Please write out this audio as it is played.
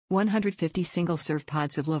150 single-serve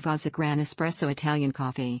pods of Lavazza Gran Espresso Italian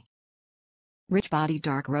coffee. Rich-bodied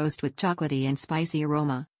dark roast with chocolatey and spicy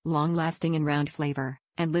aroma, long-lasting and round flavor,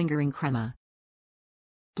 and lingering crema.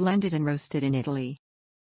 Blended and roasted in Italy.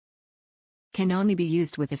 Can only be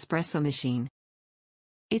used with Espresso Machine.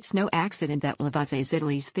 It's no accident that Lavazza is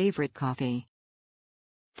Italy's favorite coffee.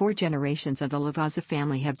 4 generations of the Lavazza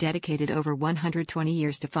family have dedicated over 120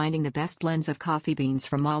 years to finding the best blends of coffee beans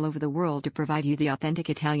from all over the world to provide you the authentic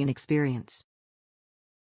Italian experience.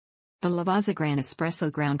 The Lavazza Gran Espresso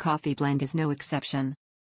ground coffee blend is no exception.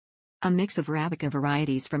 A mix of Arabica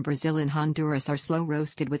varieties from Brazil and Honduras are slow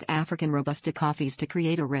roasted with African Robusta coffees to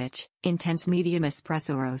create a rich, intense medium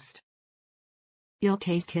espresso roast. You'll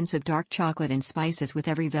taste hints of dark chocolate and spices with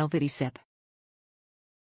every velvety sip.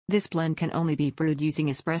 This blend can only be brewed using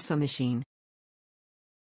Espresso Machine.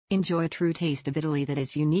 Enjoy a true taste of Italy that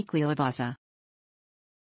is uniquely Lavazza.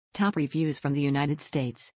 Top reviews from the United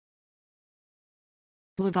States.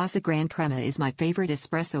 Lavazza Gran Crema is my favorite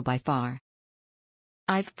espresso by far.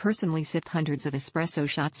 I've personally sipped hundreds of espresso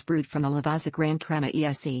shots brewed from the Lavazza Gran Crema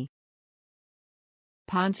ESE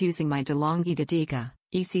pods using my DeLonghi Dedica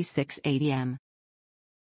EC680M.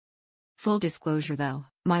 Full disclosure though,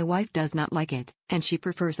 my wife does not like it, and she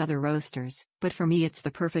prefers other roasters, but for me it's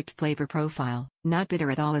the perfect flavor profile, not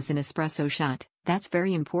bitter at all as an espresso shot. That's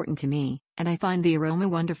very important to me, and I find the aroma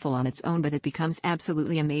wonderful on its own, but it becomes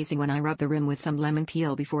absolutely amazing when I rub the rim with some lemon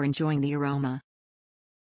peel before enjoying the aroma.